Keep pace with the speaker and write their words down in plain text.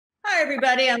Hi,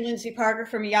 everybody. I'm Lyndsey Parker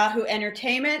from Yahoo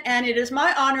Entertainment, and it is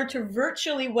my honor to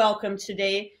virtually welcome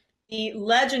today the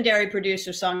legendary producer,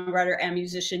 songwriter, and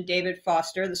musician David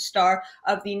Foster, the star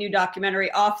of the new documentary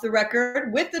Off the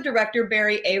Record, with the director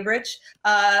Barry Avrich.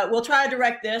 We'll try to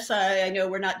direct this. I know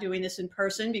we're not doing this in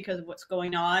person because of what's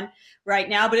going on right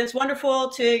now, but it's wonderful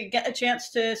to get a chance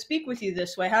to speak with you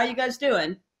this way. How are you guys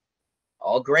doing?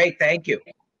 All great, thank you.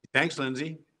 Thanks,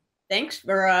 Lyndsey. Thanks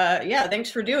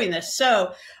for doing this.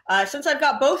 So, since I've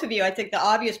got both of you, I think the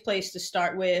obvious place to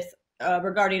start with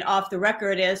regarding Off the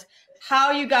Record is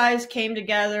how you guys came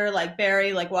together. Like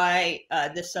Barry, like why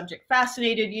this subject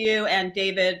fascinated you, and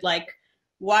David, like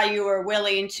why you were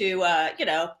willing to,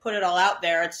 put it all out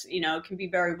there. It's it can be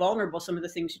very vulnerable. Some of the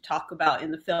things you talk about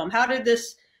in the film. How did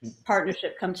this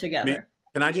partnership come together?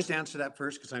 Can I just answer that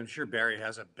first? Because I'm sure Barry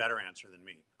has a better answer than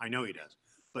me. I know he does.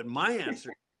 But my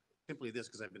answer simply this,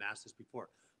 because I've been asked this before.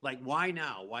 Like, why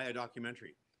now? Why a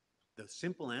documentary? The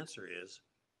simple answer is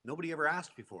nobody ever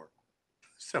asked before.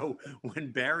 So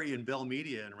when Barry and Bell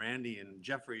Media and Randy and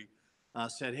Jeffrey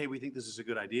said, hey, we think this is a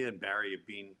good idea, and Barry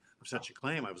being of such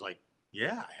acclaim, I was like,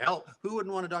 yeah, hell, who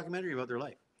wouldn't want a documentary about their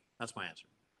life? That's my answer.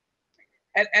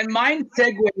 And mine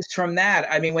segues from that.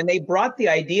 I mean, when they brought the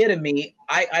idea to me,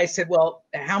 I said, well,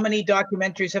 how many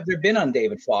documentaries have there been on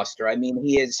David Foster? I mean,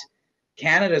 he is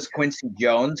Canada's Quincy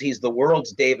Jones. He's the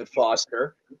world's David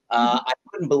Foster. I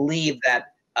couldn't believe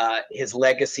that his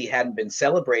legacy hadn't been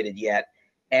celebrated yet.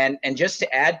 And just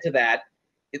to add to that,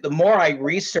 the more I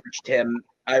researched him,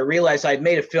 I realized I'd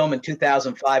made a film in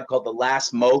 2005 called The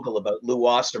Last Mogul about Lou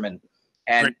Osterman.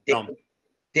 And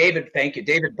David, thank you.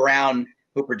 David Brown,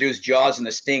 who produced Jaws and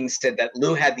The Sting, said that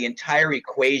Lou had the entire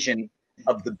equation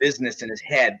of the business in his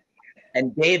head,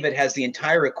 and David has the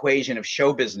entire equation of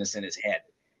show business in his head.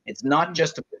 It's not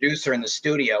just a producer in the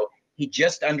studio. He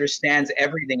just understands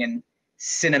everything in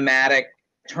cinematic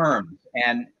terms.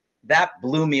 And that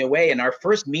blew me away. And our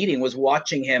first meeting was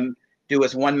watching him do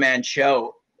his one-man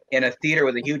show in a theater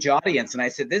with a huge audience. And I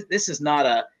said, this is not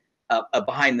a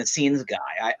behind-the-scenes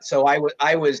guy.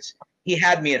 He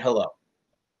had me at hello.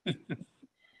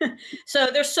 So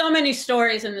there's so many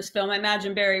stories in this film. I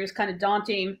imagine, Barry, it was kind of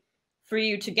daunting for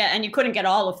you to get, and you couldn't get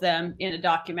all of them in a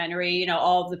documentary,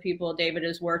 all of the people David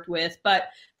has worked with. But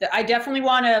I definitely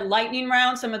want to lightning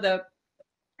round some of the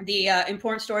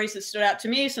important stories that stood out to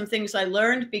me, some things I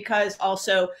learned, because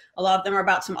also a lot of them are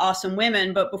about some awesome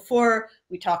women. But before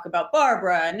we talk about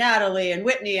Barbara and Natalie and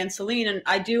Whitney and Celine, and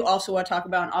I do also want to talk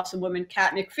about an awesome woman,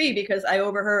 Kat McPhee, because I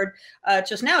overheard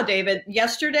just now, David,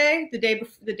 yesterday, the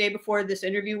day before this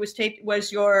interview was taped,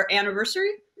 was your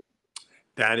anniversary.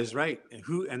 That is right.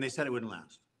 And they said it wouldn't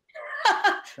last.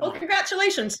 Well,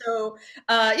 congratulations. So,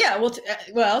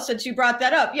 well, since you brought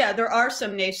that up, yeah, there are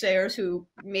some naysayers who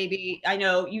maybe, I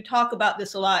know you talk about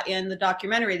this a lot in the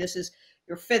documentary. This is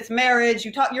your fifth marriage.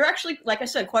 You're actually, like I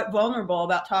said, quite vulnerable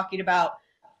about talking about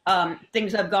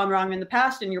things that have gone wrong in the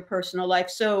past in your personal life.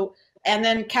 So, and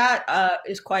then Kat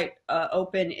is quite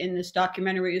open in this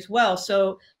documentary as well.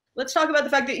 So let's talk about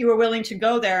the fact that you were willing to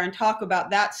go there and talk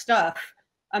about that stuff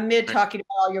amid talking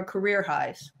about all your career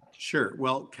highs. Sure.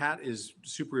 Well, Kat is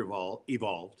super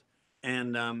evolved.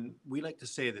 And we like to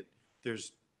say that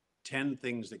there's 10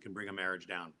 things that can bring a marriage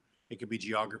down. It could be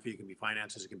geography, it can be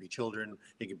finances, it can be children,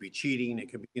 it can be cheating, it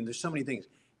can be, and there's so many things.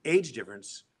 Age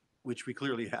difference, which we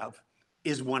clearly have,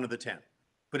 is one of the 10.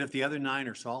 But if the other 9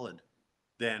 are solid,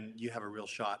 then you have a real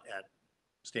shot at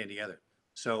staying together.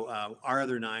 So our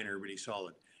other 9 are really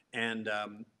solid. And,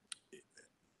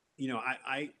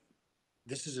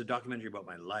 this is a documentary about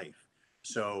my life.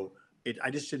 So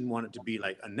I just didn't want it to be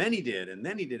like, and then he did, and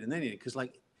then he did, and then he did. Because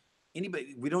like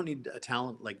anybody, we don't need a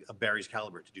talent like a Barry's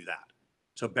caliber to do that.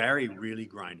 So Barry really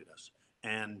grinded us.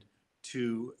 And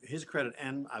to his credit,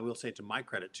 and I will say to my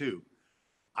credit too,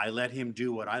 I let him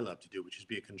do what I love to do, which is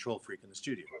be a control freak in the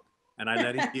studio. And I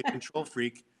let him be a control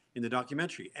freak in the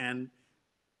documentary. And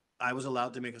I was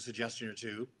allowed to make a suggestion or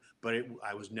two, but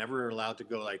I was never allowed to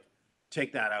go like,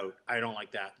 take that out. I don't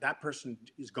like that. That person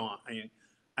is gone. I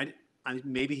mean,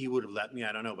 maybe he would have let me,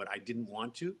 I don't know, but I didn't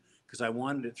want to, because I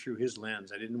wanted it through his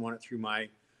lens. I didn't want it through my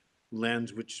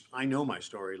lens, which I know my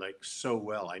story like so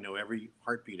well. I know every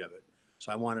heartbeat of it.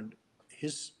 So I wanted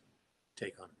his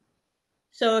take on it.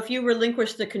 So if you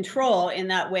relinquish the control in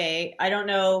that way, I don't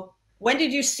know, when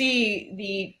did you see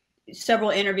the several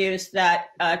interviews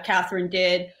that Katharine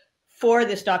did for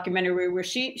this documentary where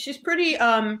she's pretty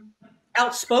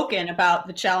outspoken about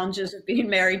the challenges of being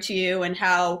married to you and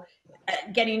how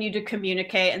getting you to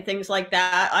communicate and things like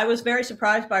that. I was very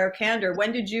surprised by her candor.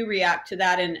 When did you react to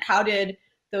that, and how did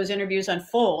those interviews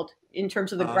unfold in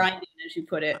terms of the grinding, as you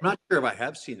put it. I'm not sure if I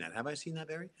have seen that. Have I seen that,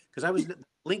 Barry? Because the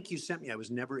link you sent me, I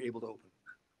was never able to open,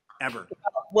 ever.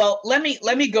 Well, let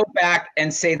me go back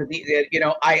and say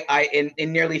that I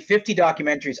in nearly 50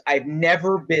 documentaries, I've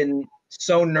never been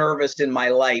so nervous in my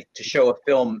life to show a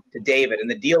film to David.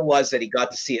 And the deal was that he got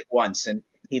to see it once, and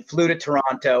he flew to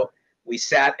Toronto. We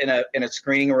sat in a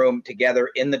screening room together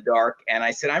in the dark, and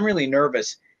I said, I'm really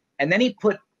nervous. And then he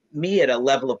put me at a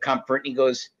level of comfort, and he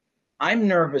goes, I'm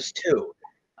nervous too.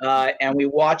 And we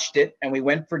watched it, and we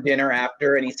went for dinner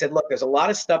after, and he said, look, there's a lot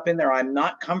of stuff in there I'm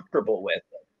not comfortable with,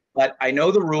 but I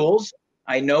know the rules.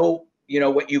 I know,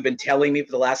 what you've been telling me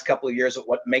for the last couple of years of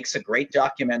what makes a great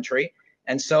documentary.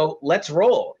 And so let's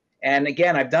roll. And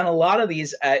again, I've done a lot of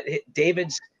these.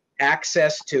 David's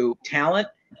access to talent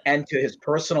and to his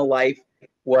personal life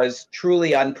was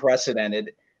truly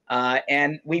unprecedented.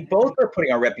 And we both are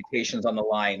putting our reputations on the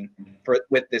line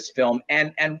with this film.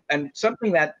 And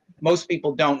something that most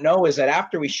people don't know is that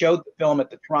after we showed the film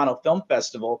at the Toronto Film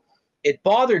Festival, it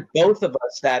bothered both of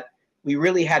us that we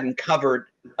really hadn't covered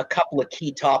a couple of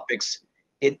key topics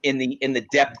in the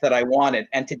depth that I wanted.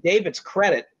 And to David's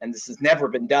credit, and this has never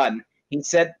been done, he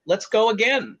said, let's go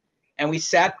again. And we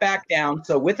sat back down.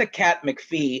 So with a Kat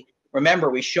McPhee,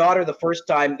 remember, we shot her the first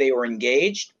time they were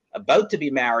engaged, about to be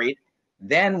married.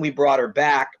 Then we brought her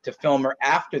back to film her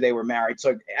after they were married.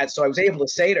 So I was able to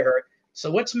say to her, so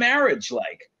what's marriage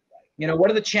like? What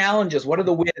are the challenges? What are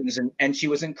the wins? And she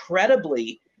was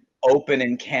incredibly open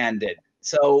and candid.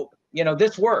 So,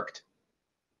 this worked.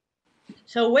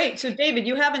 So wait, so David,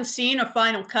 you haven't seen a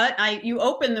final cut. You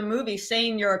opened the movie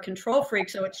saying you're a control freak,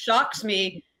 so it shocks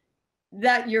me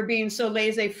that you're being so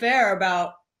laissez-faire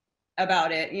about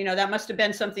it. That must have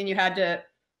been something you had to,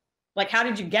 like, how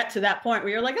did you get to that point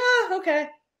where you're like, okay.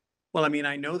 Well, I mean,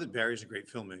 I know that Barry's a great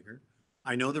filmmaker.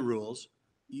 I know the rules.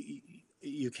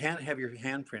 You can't have your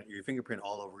fingerprint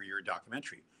all over your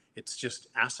documentary. It's just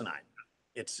asinine.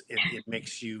 It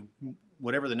makes you,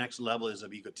 whatever the next level is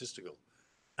of egotistical.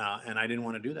 And I didn't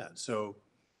want to do that. So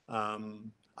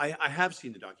I have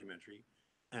seen the documentary,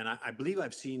 and I believe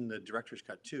I've seen the director's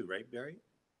cut too, right, Barry?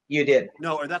 You did.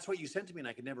 No, or that's what you sent to me, and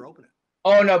I could never open it.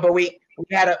 Oh no, but we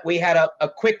had a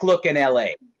quick look in LA.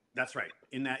 That's right.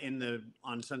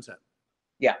 On Sunset.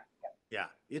 Yeah. Yeah.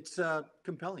 It's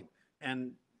compelling.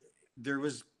 And there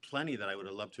was plenty that I would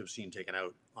have loved to have seen taken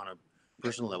out on a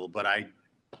personal level, but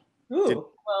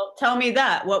Well, tell me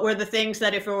that. What were the things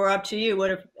that, if it were up to you, would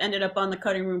have ended up on the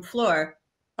cutting room floor?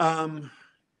 Some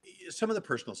of the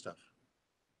personal stuff.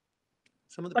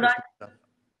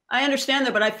 I understand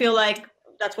that, but I feel like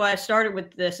that's why I started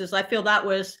with this, is I feel that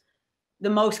was the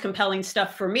most compelling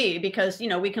stuff for me, because,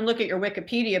 we can look at your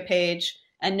Wikipedia page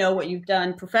and know what you've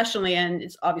done professionally, and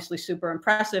it's obviously super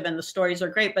impressive and the stories are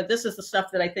great, but this is the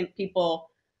stuff that I think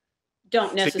people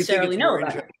don't necessarily know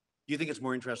about. Do you think it's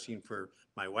more interesting for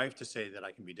my wife to say that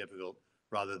I can be difficult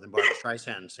rather than Barbara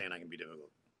Streisand saying I can be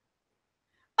difficult?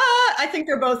 I think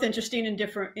they're both interesting in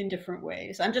different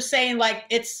ways. I'm just saying, like,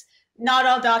 it's not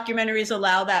all documentaries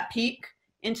allow that peek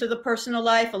into the personal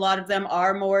life. A lot of them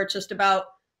are more just about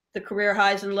the career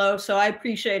highs and lows. So I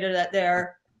appreciated that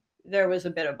there was a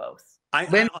bit of both. I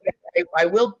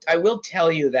will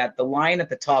tell you that the line at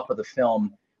the top of the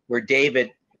film where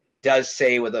David does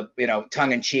say with a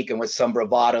tongue in cheek and with some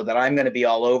bravado that I'm going to be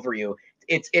all over you,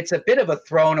 it's a bit of a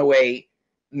thrown away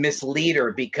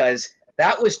misleader, because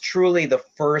that was truly the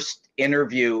first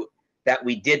interview that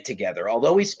we did together.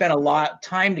 Although we spent a lot of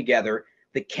time together,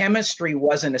 the chemistry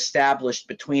wasn't established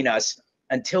between us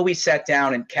until we sat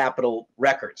down in Capitol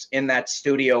Records, in that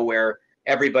studio where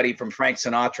everybody from Frank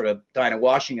Sinatra to Dinah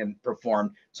Washington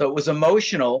performed. So it was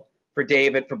emotional for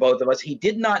David, for both of us. He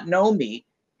did not know me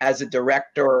as a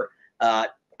director on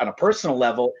a personal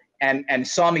level, and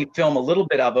saw me film a little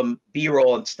bit of him,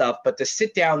 B-roll and stuff, but to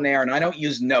sit down there, and I don't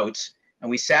use notes, and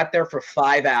we sat there for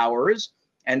 5 hours.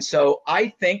 And so I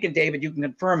think, and David, you can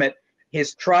confirm it,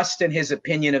 his trust and his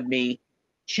opinion of me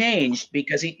changed,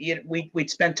 because we'd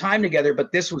spent time together,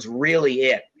 but this was really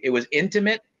it. It was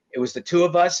intimate. It was the two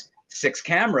of us, 6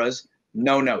 cameras,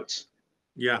 no notes.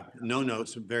 Yeah, no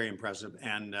notes. Very impressive.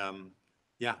 And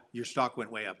yeah, your stock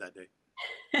went way up that day.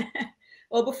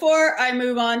 Well, before I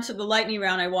move on to the lightning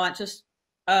round, I want just,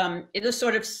 it just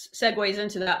sort of segues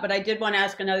into that, but I did want to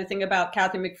ask another thing about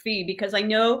Katharine McPhee, because I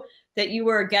know that you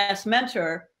were a guest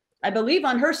mentor, I believe,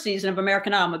 on her season of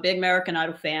American Idol. I'm a big American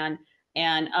Idol fan.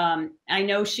 And I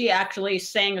know she actually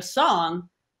sang a song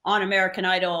on American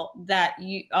Idol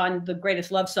on the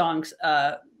Greatest Love Songs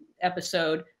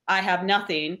episode, I Have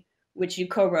Nothing, which you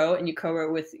co-wrote, and you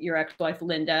co-wrote with your ex-wife,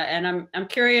 Linda. And I'm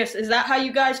curious, is that how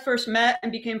you guys first met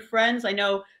and became friends? I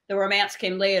know the romance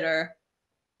came later.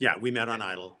 Yeah, we met on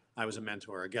Idol. I was a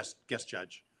mentor, a guest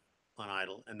judge on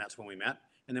Idol, and that's when we met.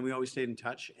 And then we always stayed in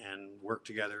touch and worked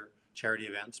together, charity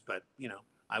events. But you know,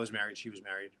 I was married, she was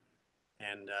married,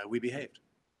 and we behaved.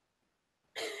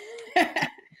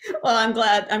 Well, I'm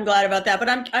glad about that. But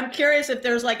I'm curious if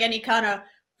there's like any kind of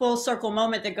full circle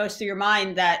moment that goes through your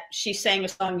mind that she sang a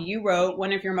song you wrote,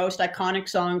 one of your most iconic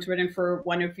songs, written for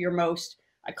one of your most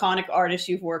iconic artists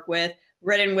you've worked with,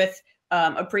 written with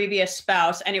a previous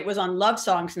spouse, and it was on Love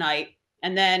Songs Night.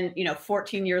 And then, you know,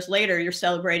 14 years later, you're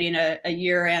celebrating a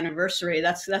year anniversary.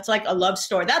 That's like a love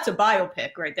story. That's a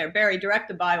biopic right there. Barry, direct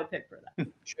a biopic for that.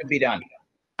 Should be done.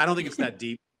 I don't think it's that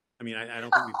deep. I mean, I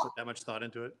don't think we put that much thought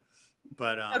into it.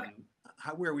 But Okay.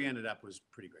 Where we ended up was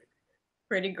pretty great.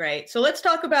 Pretty great. So let's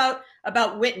talk about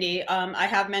Whitney. I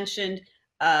have mentioned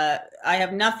I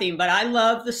Have Nothing, but I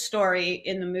love the story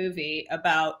in the movie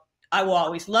about I Will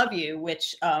Always Love You,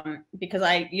 which because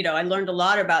I learned a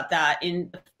lot about that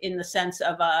in the sense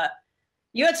of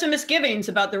you had some misgivings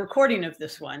about the recording of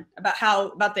this one,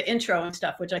 about the intro and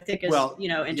stuff, which I think is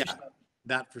interesting. Yeah,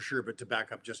 that for sure. But to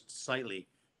back up just slightly,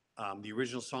 the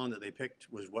original song that they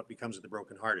picked was What Becomes of the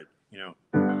Broken Hearted, you know.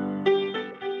 And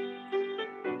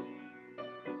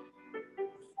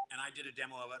I did a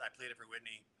demo of it. I played it for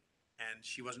Whitney, and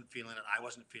she wasn't feeling it. I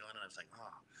wasn't feeling it. I was like, oh.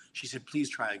 She said, please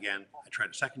try again. I tried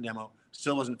a second demo,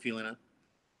 still wasn't feeling it.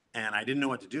 And I didn't know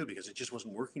what to do because it just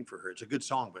wasn't working for her. It's a good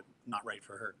song, but not right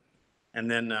for her. And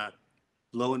then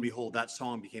lo and behold, that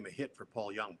song became a hit for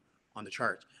Paul Young on the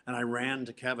charts. And I ran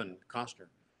to Kevin Costner,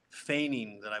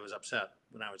 feigning that I was upset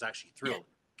when I was actually thrilled.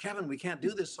 Kevin, we can't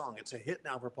do this song. It's a hit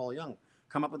now for Paul Young.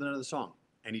 Come up with another song.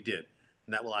 And he did.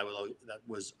 And that was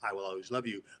I Will Always Love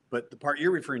You. But the part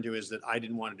you're referring to is that I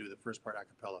didn't want to do the first part a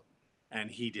cappella. And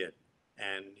he did.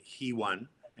 And he won,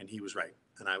 and he was right,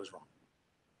 and I was wrong.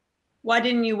 Why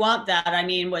didn't you want that? I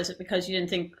mean, was it because you didn't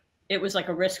think it was like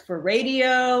a risk for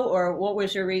radio, or what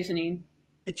was your reasoning?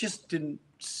 It just didn't,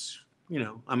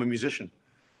 I'm a musician.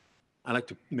 I like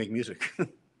to make music.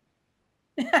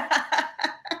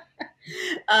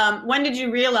 When did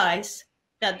you realize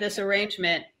that this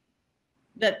arrangement,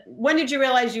 when did you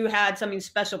realize you had something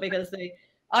special? Because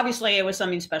obviously it was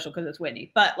something special because it's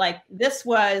Whitney, but like this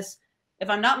was, if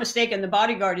I'm not mistaken, The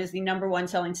Bodyguard is the #1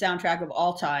 selling soundtrack of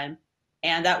all time.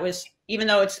 And that was, even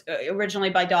though it's originally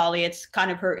by Dolly, it's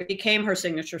kind of it became her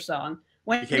signature song.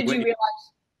 When did you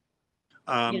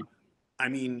realize? I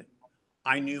mean,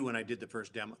 I knew when I did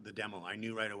the demo, I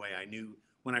knew right away. I knew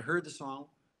when I heard the song,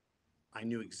 I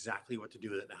knew exactly what to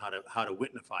do with it and how to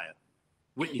Whitneyfy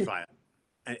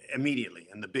it immediately.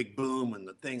 And the big boom and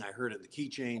the thing, I heard it, the key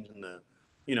change and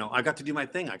I got to do my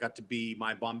thing. I got to be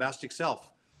my bombastic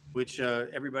self, which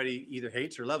everybody either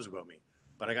hates or loves about me.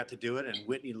 But I got to do it, and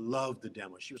Whitney loved the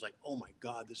demo. She was like, oh my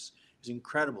God, this is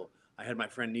incredible. I had my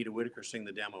friend Nita Whitaker sing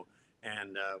the demo,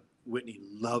 and Whitney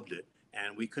loved it,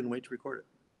 and we couldn't wait to record it.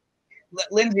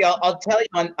 Lyndsey, I'll tell you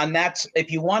on that, if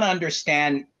you want to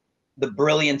understand the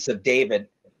brilliance of David,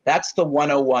 that's the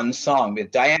 101 song.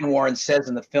 Diane Warren says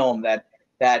in the film that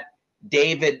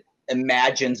David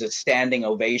imagines a standing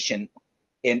ovation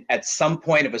at some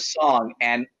point of a song,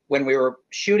 and when we were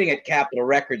shooting at Capitol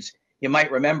Records, you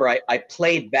might remember I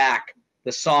played back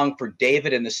the song for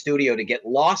David in the studio to get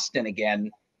lost in again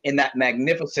in that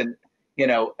magnificent,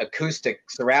 acoustic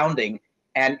surrounding.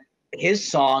 And his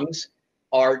songs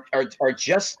are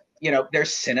just, they're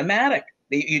cinematic.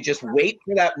 You just wait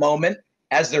for that moment,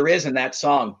 as there is in that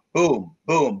song. Boom,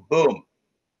 boom, boom,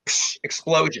 psh,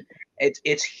 explosion.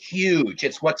 It's huge.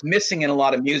 It's what's missing in a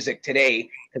lot of music today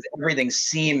because everything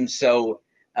seems so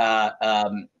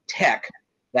tech,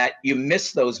 that you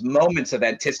miss those moments of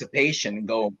anticipation and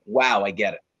go, wow, I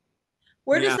get it.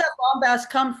 Where does that bombast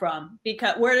come from?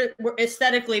 Because where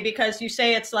aesthetically, because you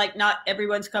say it's like not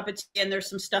everyone's cup of tea, and there's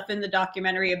some stuff in the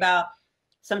documentary about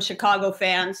some Chicago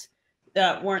fans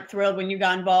that weren't thrilled when you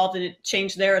got involved and it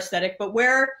changed their aesthetic. But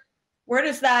where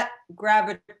does that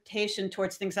gravitation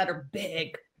towards things that are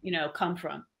big, come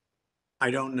from?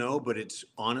 I don't know, but it's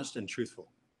honest and truthful.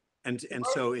 And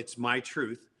so it's my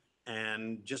truth.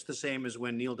 And just the same as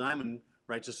when Neil Diamond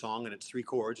writes a song and it's 3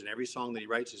 chords, and every song that he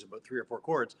writes is about 3 or 4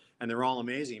 chords, and they're all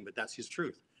amazing, but that's his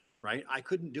truth, right? I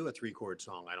couldn't do a 3-chord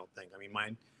song, I don't think. I mean,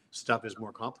 my stuff is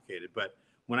more complicated. But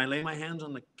when I lay my hands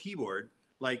on the keyboard,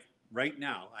 like right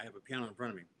now, I have a piano in front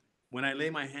of me. When I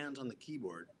lay my hands on the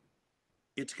keyboard,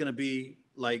 it's going to be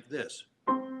like this.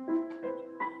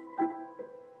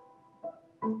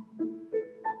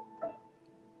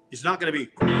 It's not going to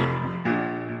be.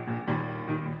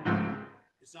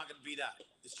 It's not going to be that.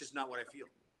 It's just not what I feel.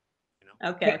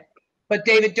 Okay. But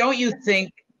David, don't you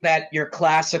think that your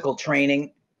classical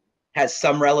training has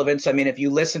some relevance? I mean, if you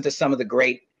listen to some of the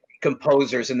great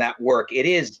composers in that work.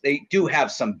 They do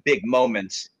have some big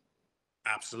moments.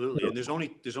 Absolutely. And there's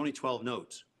only 12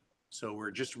 notes. So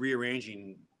we're just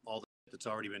rearranging all that's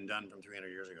already been done from 300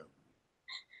 years ago.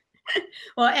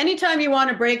 Well, anytime you want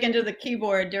to break into the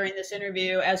keyboard during this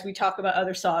interview as we talk about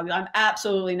other songs, I'm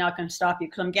absolutely not going to stop you,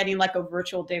 because I'm getting like a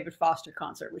virtual David Foster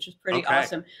concert, which is pretty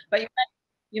awesome. But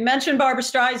you mentioned Barbra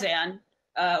Streisand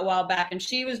a while back, and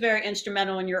she was very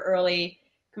instrumental in your early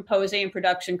composing and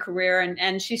production career.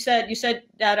 And you said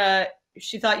that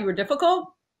she thought you were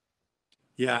difficult.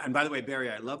 Yeah. And by the way, Barry,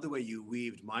 I love the way you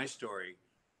weaved my story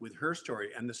with her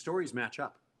story, and the stories match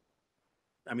up.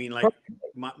 I mean, like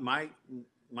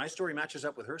my story matches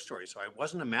up with her story. So I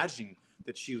wasn't imagining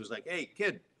that she was like, "Hey,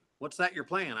 kid, what's that you're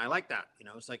playing? I like that." You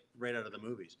know, it's like right out of the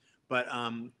movies. But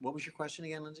what was your question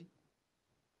again, Lyndsey?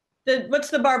 What's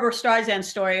the Barbra Streisand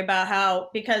story about how,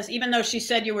 because even though she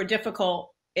said you were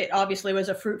difficult, it obviously was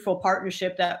a fruitful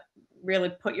partnership that really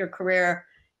put your career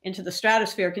into the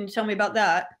stratosphere. Can you tell me about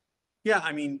that? Yeah,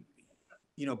 I mean,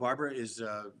 you know, Barbara is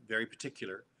very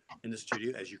particular in the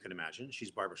studio, as you can imagine.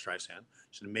 She's Barbra Streisand.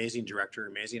 She's an amazing director,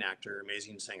 amazing actor,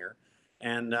 amazing singer.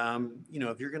 And you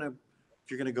know, if you're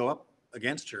gonna go up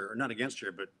against her, or not against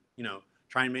her, but you know,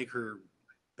 try and make her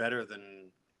better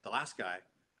than the last guy,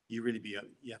 you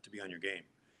have to be on your game.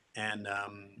 And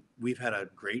we've had a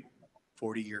great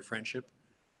 40-year friendship.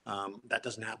 That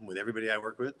doesn't happen with everybody I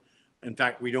work with. In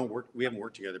fact, we haven't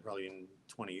worked together probably in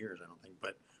 20 years, I don't think,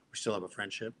 but we still have a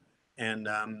friendship. And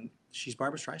she's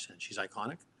Barbra Streisand. She's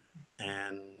iconic,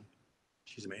 and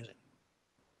she's amazing.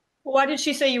 Well, why did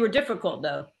she say you were difficult,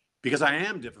 though? Because I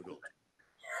am difficult.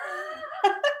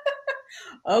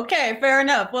 Okay, fair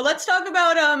enough. Well, let's talk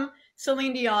about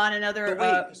Celine Dion and other.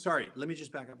 Wait, sorry. Let me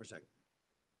just back up for a second.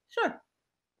 Sure.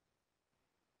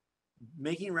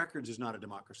 Making records is not a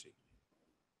democracy.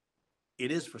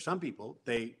 It is for some people,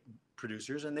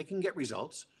 producers, and they can get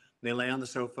results. They lay on the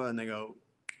sofa and they go,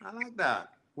 "I like that.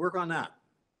 Work on that."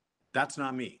 That's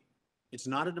not me. It's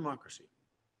not a democracy.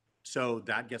 So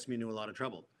that gets me into a lot of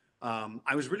trouble.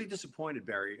 I was really disappointed,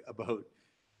 Barry,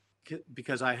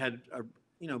 because I had a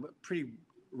pretty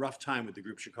rough time with the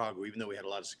group Chicago, even though we had a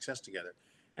lot of success together.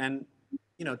 And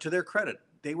to their credit,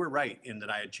 they were right in that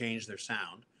I had changed their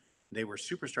sound. They were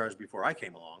superstars before I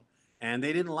came along, and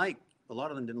a lot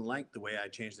of them didn't like the way I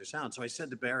changed their sound. So I said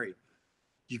to Barry,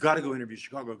 "You got to go interview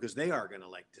Chicago, because they are going to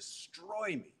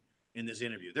destroy me in this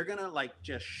interview. They're going to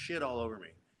just shit all over me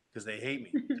because they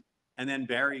hate me." And then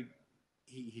Barry,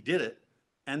 he did it,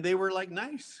 and they were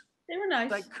nice. They were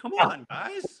nice. Come on,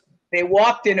 guys. They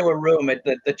walked into a room.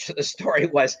 The story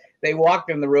was, they walked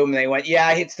in the room and they went,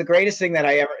 "Yeah, it's the greatest thing that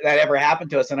ever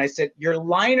happened to us." And I said, "Your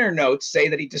liner notes say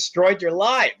that he destroyed your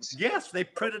lives." Yes, they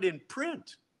put it in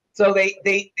print. So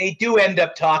they do end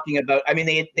up talking about. I mean,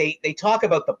 they talk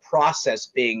about the process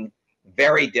being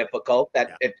very difficult.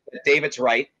 David's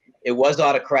right. It was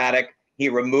autocratic. He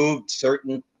removed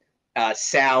certain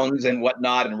sounds and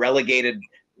whatnot, and relegated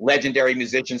legendary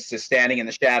musicians to standing in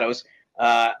the shadows.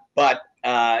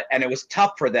 And it was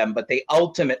tough for them, but they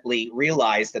ultimately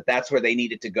realized that that's where they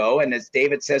needed to go. And as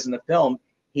David says in the film,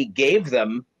 he gave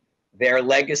them their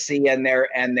legacy and their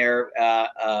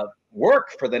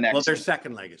work for the next. Well, their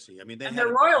second legacy. I mean, they had their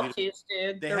royalties,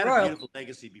 dude. They had a beautiful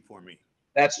legacy before me.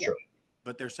 That's true.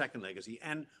 But their second legacy.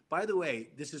 And by the way,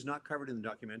 this is not covered in the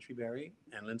documentary, Barry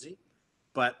and Lyndsey,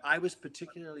 but I was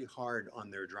particularly hard on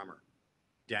their drummer,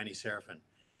 Danny Serafin.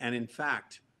 And in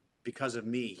fact, because of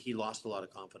me, he lost a lot of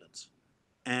confidence.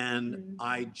 And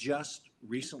I just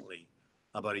recently,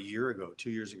 about 2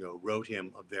 years ago, wrote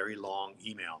him a very long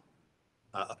email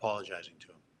apologizing to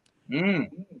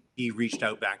him. He reached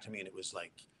out back to me, and it was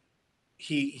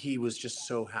he was just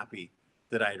so happy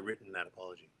that I had written that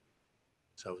apology.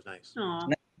 So it was nice.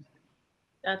 Aww.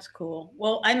 That's cool.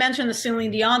 Well, I mentioned the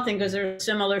Celine Dion thing because there's a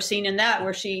similar scene in that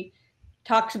where she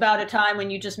talks about a time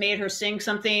when you just made her sing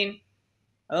something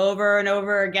over and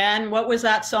over again. What was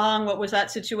that song? What was that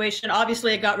situation?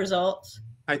 Obviously, it got results.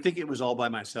 I think it was All by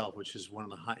Myself, which is one of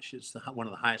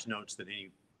the highest notes that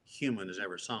any human has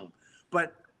ever sung.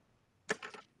 But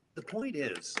the point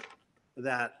is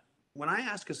that when I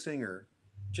ask a singer,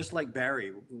 just like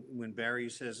Barry, when Barry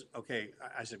says, "Okay,"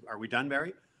 I said, "Are we done,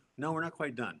 Barry?" "No, we're not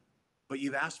quite done. But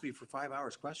you've asked me for 5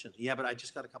 hours questions." "Yeah, but I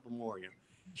just got a couple more."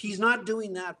 He's not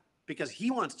doing that because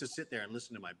he wants to sit there and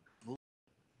listen to my bull.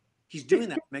 He's doing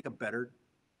that to make a better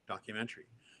documentary.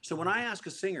 So when I ask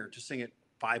a singer to sing it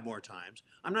 5 more times,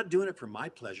 I'm not doing it for my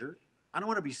pleasure. I don't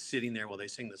want to be sitting there while they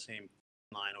sing the same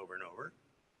line over and over.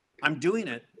 I'm doing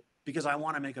it because I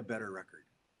want to make a better record.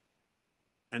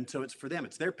 And so it's for them.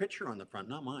 It's their picture on the front,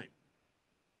 not mine.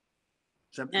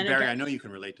 So, Barry, I know you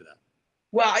can relate to that.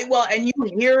 Well, and you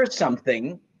hear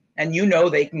something, and you know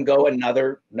they can go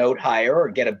another note higher or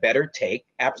get a better take.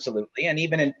 Absolutely, and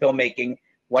even in filmmaking,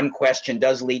 one question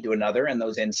does lead to another, and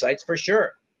those insights, for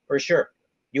sure, for sure.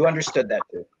 You understood that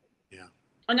too. Yeah.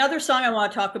 Another song I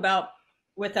want to talk about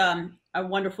with a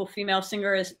wonderful female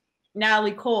singer is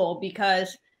Natalie Cole,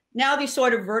 because now these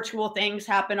sort of virtual things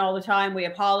happen all the time. We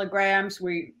have holograms,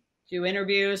 we do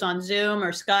interviews on Zoom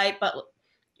or Skype, but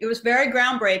it was very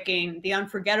groundbreaking. The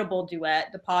Unforgettable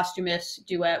duet, the posthumous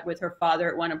duet with her father,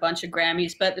 it won a bunch of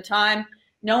Grammys, but at the time,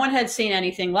 no one had seen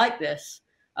anything like this.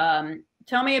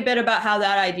 Tell me a bit about how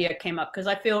that idea came up, because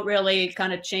I feel it really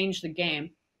kind of changed the game.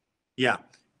 Yeah,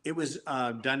 it was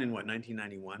done in what,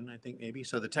 1991, I think, maybe.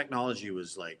 So the technology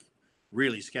was like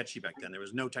really sketchy back then. There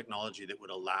was no technology that would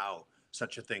allow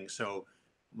such a thing. So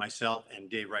myself and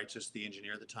Dave Wrights, the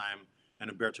engineer at the time, and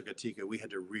Umberto Gatica, we had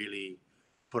to really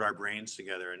put our brains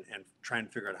together and try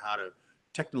and figure out how to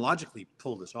technologically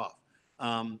pull this off.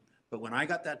 But when I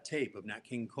got that tape of Nat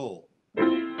King Cole and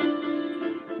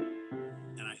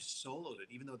I soloed it,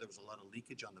 even though there was a lot of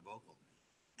leakage on the vocal,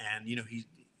 and you know,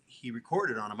 he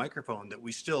recorded on a microphone that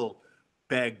we still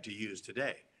beg to use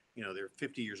today. You know, they're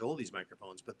 50 years old, these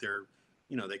microphones, but they're,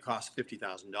 you know, they cost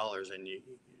 $50,000, and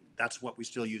that's what we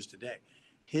still use today.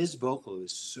 His vocal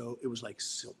is so, it was like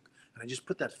silk. And I just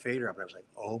put that fader up and I was like,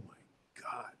 oh my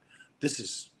God, this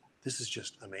is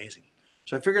just amazing.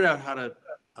 So I figured out how to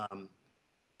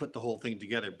put the whole thing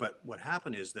together. But what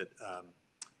happened is that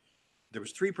there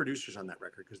was 3 producers on that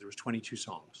record because there was 22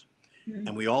 songs. Mm-hmm.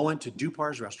 And we all went to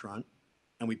Dupar's restaurant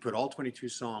and we put all 22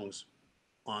 songs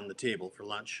on the table for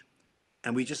lunch.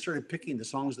 And we just started picking the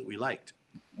songs that we liked.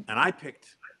 And I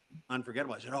picked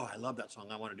Unforgettable. I said, oh, I love that song.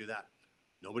 I want to do that.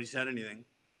 Nobody said anything.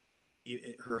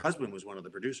 Her husband was one of the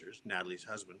producers, Natalie's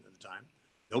husband at the time.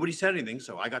 Nobody said anything,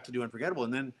 so I got to do Unforgettable.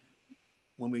 And then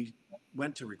when we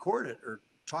went to record it or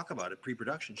talk about it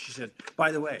pre-production, she said,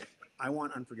 by the way, I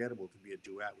want Unforgettable to be a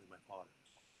duet with my father.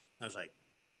 I was like,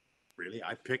 really?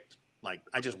 I picked, like,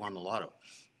 I just won the lotto.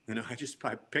 You know, I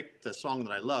picked the song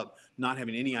that I love, not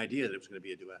having any idea that it was going to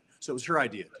be a duet. So it was her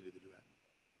idea to do the duet.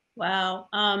 Wow.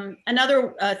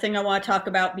 Another thing I want to talk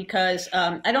about, because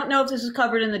I don't know if this is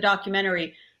covered in the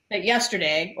documentary, but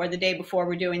yesterday or the day before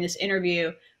we're doing this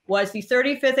interview was the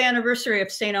 35th anniversary of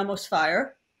St. Elmo's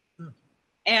Fire.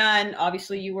 And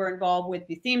obviously you were involved with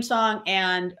the theme song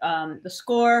and the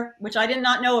score, which I did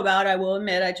not know about, I will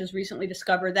admit. I just recently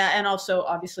discovered that. And also,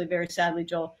 obviously, very sadly,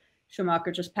 Joel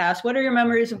Schumacher just passed. What are your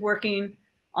memories of working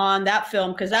on that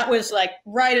film? Because that was like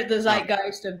right at the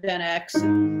zeitgeist of Gen X.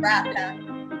 Rat Pack.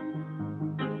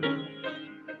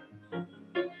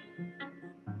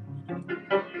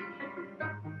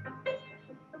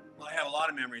 Well, I have a lot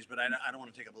of memories, but I don't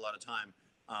want to take up a lot of time.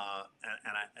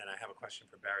 And I have a question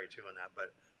for Barry too on that.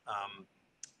 But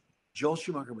Joel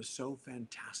Schumacher was so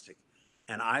fantastic,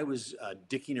 and I was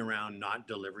dicking around, not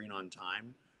delivering on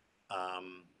time.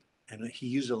 And he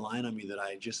used a line on me that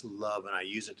I just love, and I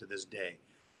use it to this day.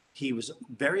 He was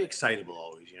very excitable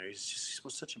always. You know, he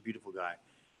was such a beautiful guy.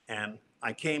 And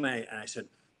I came and I said,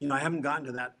 you know, I haven't gotten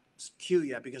to that cue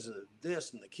yet because of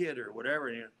this and the kid or whatever.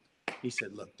 And he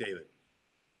said, look, David,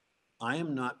 I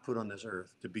am not put on this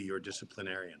earth to be your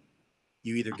disciplinarian.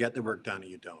 You either get the work done or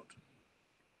you don't.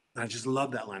 And I just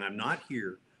love that line. I'm not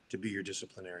here to be your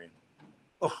disciplinarian.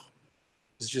 Oh,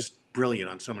 it's just brilliant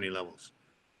on so many levels.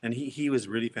 And he was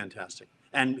really fantastic.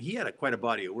 And he had quite a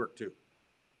body of work too.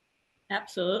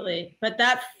 Absolutely. But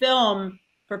that film,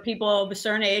 for people of a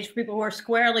certain age, for people who are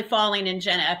squarely falling in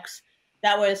Gen X,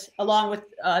 that was along with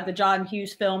the John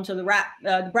Hughes films or the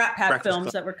Brat Pack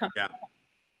films that were coming. Yeah.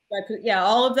 Yeah,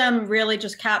 all of them really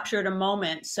just captured a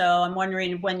moment. So I'm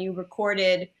wondering, when you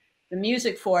recorded the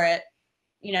music for it,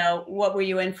 you know, what were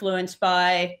you influenced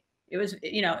by? It was,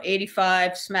 you know,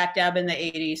 85, smack dab in the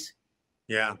 80s.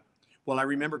 Yeah. Well, I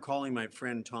remember calling my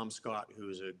friend Tom Scott, who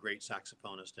is a great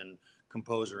saxophonist and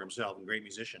composer himself and great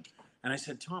musician. And I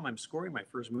said, Tom, I'm scoring my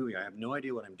first movie. I have no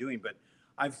idea what I'm doing, but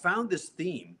I've found this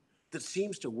theme that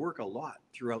seems to work a lot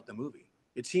throughout the movie.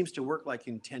 It seems to work like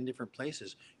in 10 different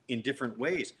places in different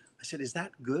ways. I said, is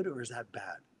that good or is that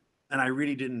bad? And I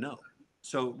really didn't know.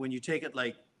 So when you take it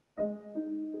like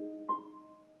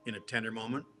in a tender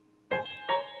moment, and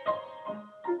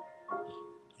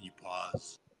you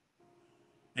pause,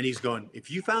 and he's going, if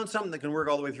you found something that can work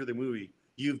all the way through the movie,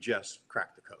 you've just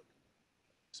cracked the code.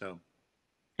 So.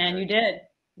 And you did.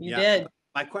 You did.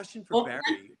 My question for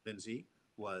Barry, Lyndsey,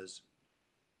 was,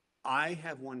 I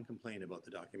have one complaint about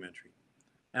the documentary.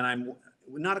 And I'm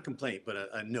not a complaint, but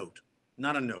a note,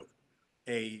 not a note,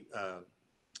 a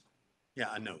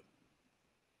note.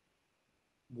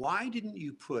 Why didn't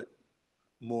you put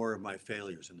more of my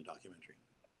failures in the documentary?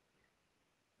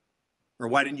 Or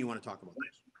why didn't you want to talk about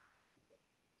this?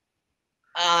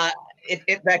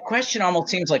 That question almost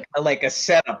seems like a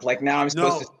setup. Like now I'm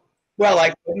supposed to. Well,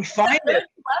 I couldn't find it. Good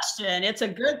question. It's a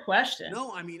good question.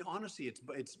 No, I mean honestly,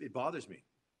 it bothers me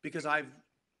because I've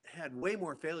had way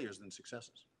more failures than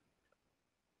successes.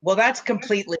 Well, that's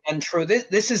completely untrue.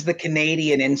 This is the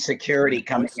Canadian insecurity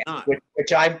coming in,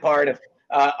 which I'm part of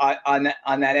on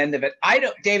that end of it. I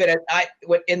don't, David.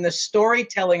 In the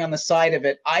storytelling on the side of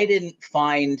it, I didn't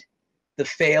find the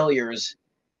failures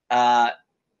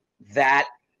that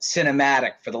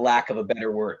cinematic, for the lack of a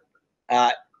better word.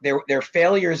 They're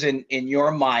failures in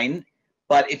your mind,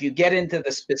 but if you get into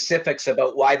the specifics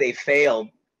about why they failed,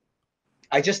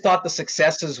 I just thought the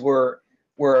successes were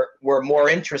more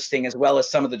interesting, as well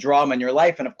as some of the drama in your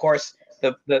life. And of course,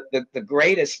 one of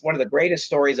the greatest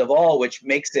stories of all, which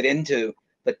makes it into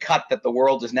the cut that the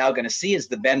world is now going to see, is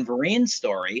the Ben Vereen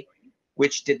story,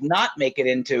 which did not make it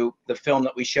into the film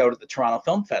that we showed at the Toronto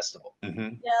Film Festival.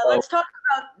 Mm-hmm. Yeah, let's talk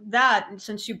about that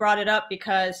since you brought it up,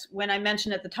 because when I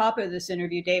mentioned at the top of this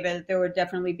interview, David, there would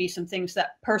definitely be some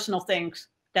personal things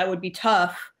that would be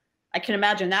tough. I can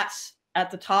imagine that's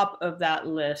at the top of that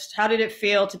list. How did it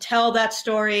feel to tell that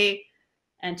story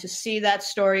and to see that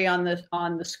story on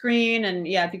the screen? And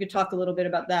yeah, if you could talk a little bit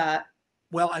about that.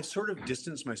 Well, I've sort of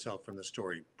distanced myself from the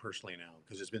story personally now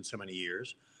because it's been so many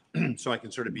years, so I can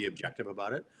sort of be objective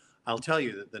about it. I'll tell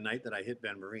you that the night that I hit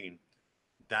Ben Vereen,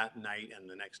 that night and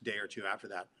the next day or two after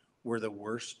that were the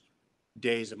worst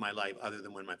days of my life, other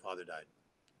than when my father died.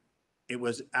 It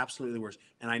was absolutely the worst.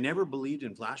 And I never believed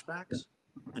in flashbacks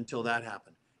until that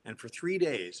happened. And for 3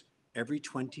 days, every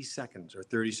 20 seconds or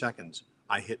 30 seconds,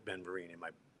 I hit Ben Vereen in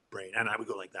my brain. And I would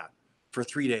go like that for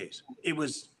 3 days. It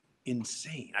was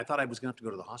insane. I thought I was going to have to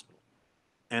go to the hospital.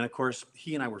 And of course,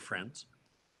 he and I were friends.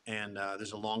 And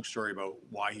there's a long story about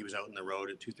why he was out in the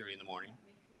road at 2:30 in the morning.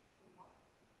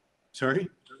 Sorry?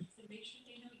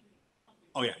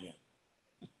 Oh, yeah.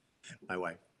 My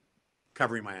wife.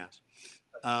 Covering my ass.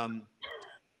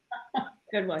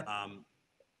 Good one.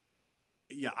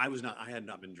 Yeah, I had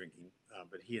not been drinking,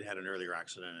 but he had an earlier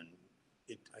accident, and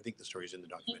I think the story's in the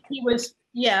documentary. He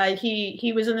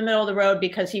was in the middle of the road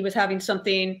because he was having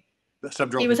something.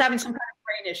 He was having some kind of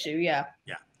brain issue. Yeah.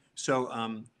 Yeah.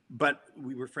 So, but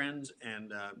we were friends,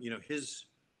 and his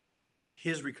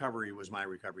recovery was my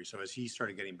recovery. So as he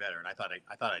started getting better, and I thought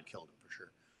I'd killed him for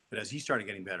sure, but as he started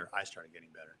getting better, I started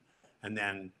getting better, and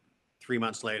then 3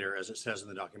 months later, as it says in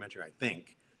the documentary, I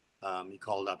think he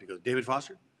called up. He goes, "David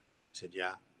Foster?" I said,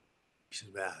 "Yeah." He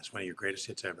said, "Yeah, it's one of your greatest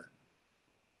hits ever."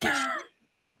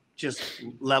 Just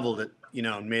leveled it,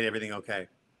 and made everything okay.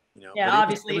 Yeah, but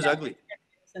obviously it was ugly.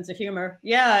 Sense of humor.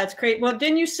 Yeah, it's great. Well,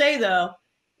 didn't you say though,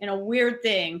 in a weird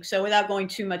thing, so without going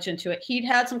too much into it, he'd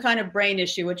had some kind of brain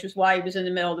issue, which was why he was in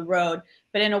the middle of the road.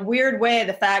 But in a weird way,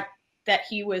 the fact that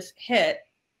he was hit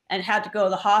and had to go to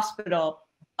the hospital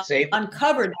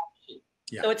uncovered that.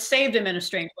 Yeah. So it saved him in a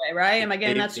strange way, right? Am I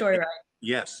getting that story right?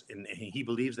 Yes, and he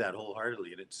believes that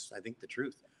wholeheartedly, and it's, I think, the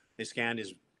truth. They scanned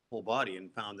his whole body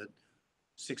and found that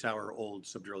 6-hour-old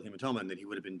subdural hematoma, and that he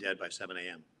would have been dead by 7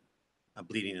 a.m.,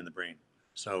 bleeding in the brain.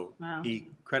 So wow. He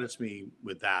credits me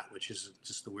with that, which is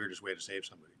just the weirdest way to save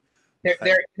somebody.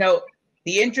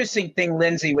 The interesting thing,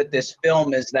 Lyndsey, with this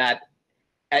film is that,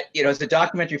 as a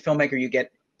documentary filmmaker, you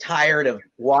get tired of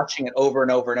watching it over and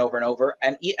over and over and over.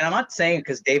 And I'm not saying it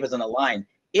because Dave is on the line.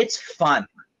 It's fun.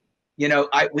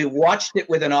 We watched it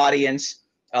with an audience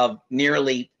of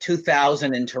nearly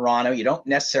 2,000 in Toronto. You don't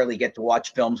necessarily get to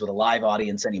watch films with a live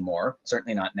audience anymore,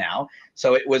 certainly not now.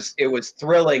 So it was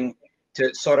thrilling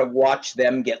to sort of watch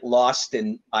them get lost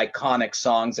in iconic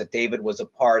songs that David was a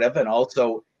part of, and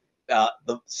also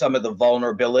some of the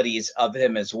vulnerabilities of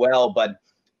him as well. But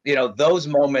those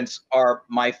moments are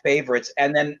my favorites.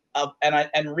 And then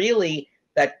and really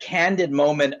that candid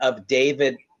moment of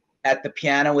David at the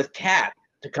piano with Kat,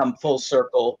 to come full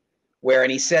circle,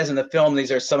 and he says in the film,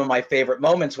 these are some of my favorite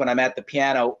moments when I'm at the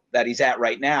piano that he's at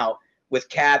right now with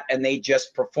Kat, and they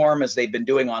just perform as they've been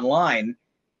doing online.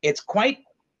 It's quite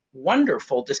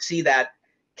wonderful to see that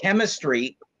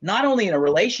chemistry, not only in a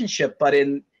relationship, but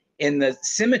in the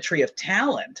symmetry of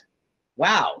talent.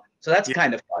 Wow. So that's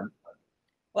kind of fun.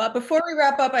 Well, before we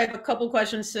wrap up, I have a couple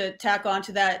questions to tack on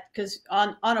to that, because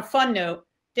on a fun note,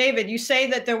 David, you say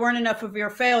that there weren't enough of your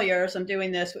failures. I'm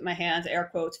doing this with my hands, air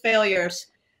quotes, failures.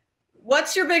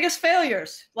 What's your biggest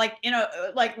failures? Like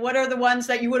what are the ones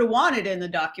that you would have wanted in the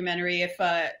documentary if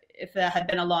that had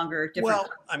been a longer, different? Well,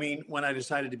 I mean, when I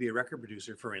decided to be a record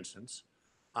producer, for instance,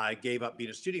 I gave up being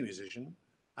a studio musician.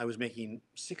 I was making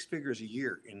 6 figures a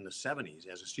year in the 70s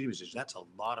as a studio musician. That's a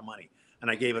lot of money.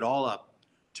 And I gave it all up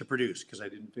to produce because I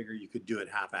didn't figure you could do it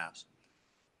half-assed.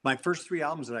 My first 3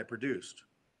 albums that I produced,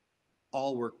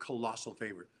 all were colossal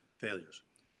failures.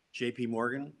 J.P.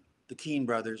 Morgan, the Keane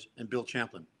Brothers, and Bill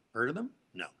Champlin. Heard of them?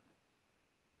 No.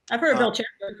 I've heard of Bill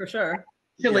Champlin for sure.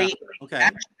 Actually, yeah. Okay.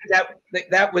 Actually,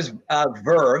 that was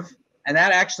Verve, and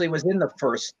that actually was in the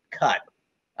first cut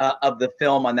of the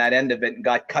film on that end of it, and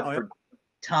got cut for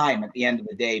time at the end of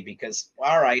the day because,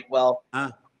 all right, well,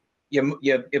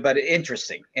 but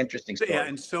interesting story. Yeah,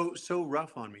 and so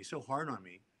rough on me, so hard on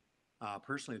me,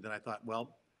 personally, that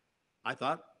I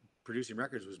thought producing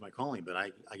records was my calling, but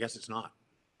I guess it's not.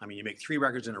 I mean, you make 3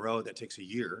 records in a row, that takes a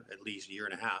year, at least a year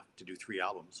and a half, to do 3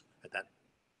 albums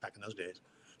back in those days.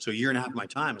 So a year and a half of my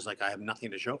time is like I have nothing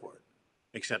to show for it,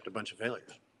 except a bunch of failures.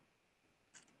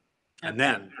 And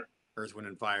then Earth, Wind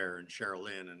and Fire and Cheryl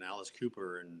Lynn and Alice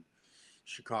Cooper and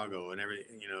Chicago and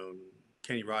everything,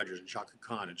 Kenny Rogers and Chaka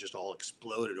Khan, it just all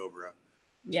exploded over a.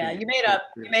 Yeah,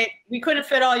 we couldn't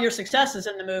fit all your successes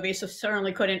in the movie, so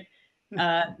certainly couldn't,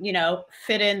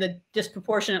 fit in the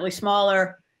disproportionately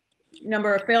smaller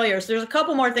number of failures. There's a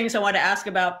couple more things I want to ask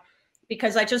about,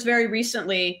 because I just very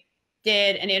recently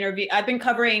did an interview. I've been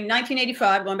covering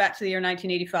 1985, going back to the year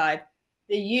 1985,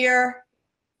 the year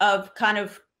of kind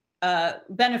of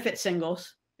benefit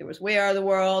singles. There was We Are the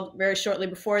World. Very shortly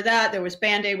before that, there was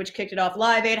Band-Aid, which kicked it off.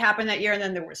 Live Aid happened that year. And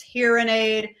then there was Hearing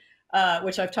Aid,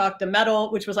 which I've talked, the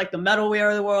metal, which was like the metal We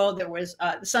Are the World. There was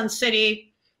the Sun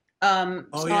City song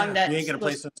that. You ain't going to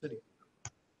play Sun City.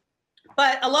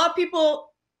 But a lot of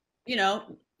people,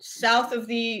 south of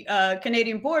the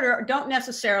Canadian border don't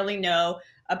necessarily know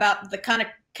about the kind of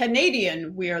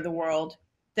Canadian We Are the World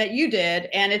that you did,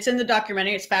 and it's in the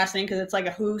documentary. It's fascinating because it's like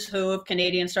a who's who of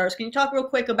Canadian stars. Can you talk real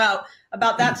quick about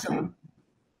that song?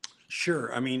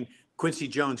 Sure. I mean, Quincy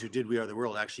Jones, who did We Are the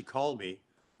World, actually called me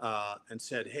and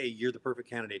said, "Hey, you're the perfect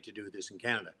candidate to do this in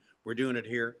Canada. We're doing it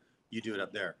here. You do it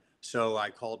up there." So I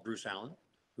called Bruce Allen,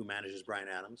 who manages Bryan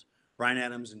Adams. Bryan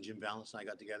Adams and Jim Valance and I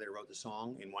got together, wrote the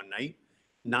song in one night.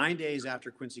 9 days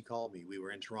after Quincy called me, we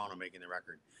were in Toronto making the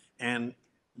record. And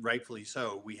rightfully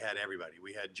so, we had everybody.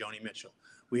 We had Joni Mitchell.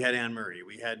 We had Anne Murray.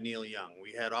 We had Neil Young.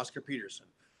 We had Oscar Peterson.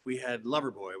 We had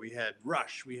Loverboy. We had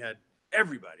Rush. We had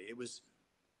everybody. It was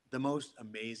the most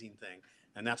amazing thing.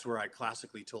 And that's where I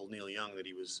classically told Neil Young that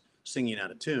he was singing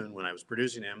out of tune when I was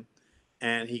producing him.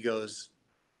 And he goes,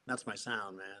 "That's my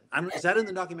sound, man." Is that in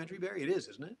the documentary, Barry? It is,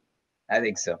 isn't it? I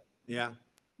think so. Yeah.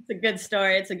 It's a good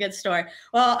story. It's a good story.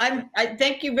 Well, I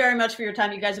thank you very much for your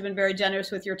time. You guys have been very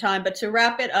generous with your time. But to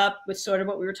wrap it up with sort of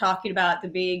what we were talking about at the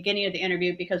beginning of the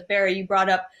interview, because Barry, you brought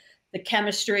up the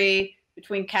chemistry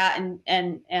between Kat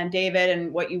and David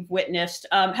and what you've witnessed.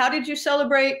 How did you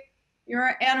celebrate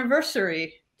your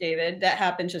anniversary, David? That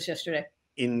happened just yesterday.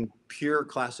 In pure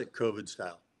classic COVID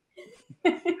style.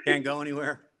 Can't go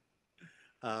anywhere.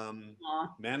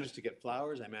 Managed to get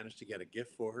flowers. I managed to get a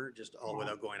gift for her, just all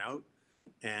without going out.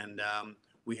 And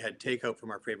we had takeout from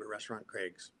our favorite restaurant,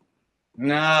 Craig's.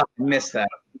 No, I missed that.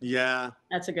 Yeah.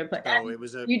 That's a good place. So it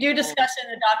was you do discuss in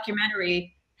the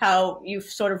documentary how you've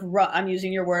sort of run, I'm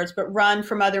using your words, but run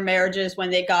from other marriages when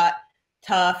they got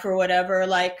tough or whatever.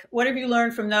 Like, what have you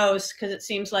learned from those? Because it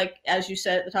seems like, as you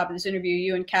said at the top of this interview,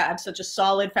 you and Kat have such a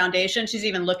solid foundation. She's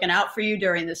even looking out for you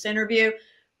during this interview.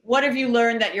 What have you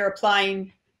learned that you're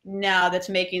applying now that's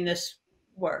making this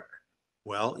work?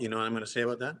 Well, you know what I'm going to say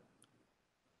about that?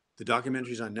 The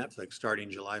documentary's on Netflix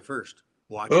starting July 1st.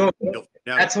 Watch it.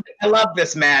 That's what I love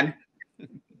this, man.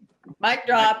 Mic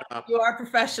drop. You are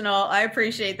professional. I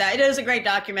appreciate that. It is a great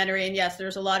documentary. And yes,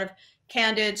 there's a lot of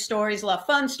candid stories, a lot of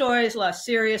fun stories, a lot of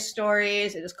serious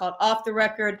stories. It is called Off the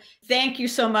Record. Thank you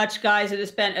so much, guys. It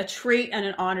has been a treat and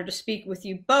an honor to speak with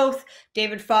you both.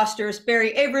 David Foster's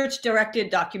Barry Avrich directed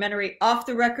documentary Off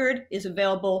the Record is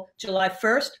available July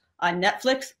 1st on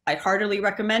Netflix. I heartily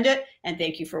recommend it. And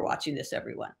thank you for watching this,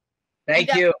 everyone.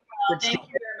 Thank you. Thank you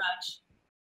very much.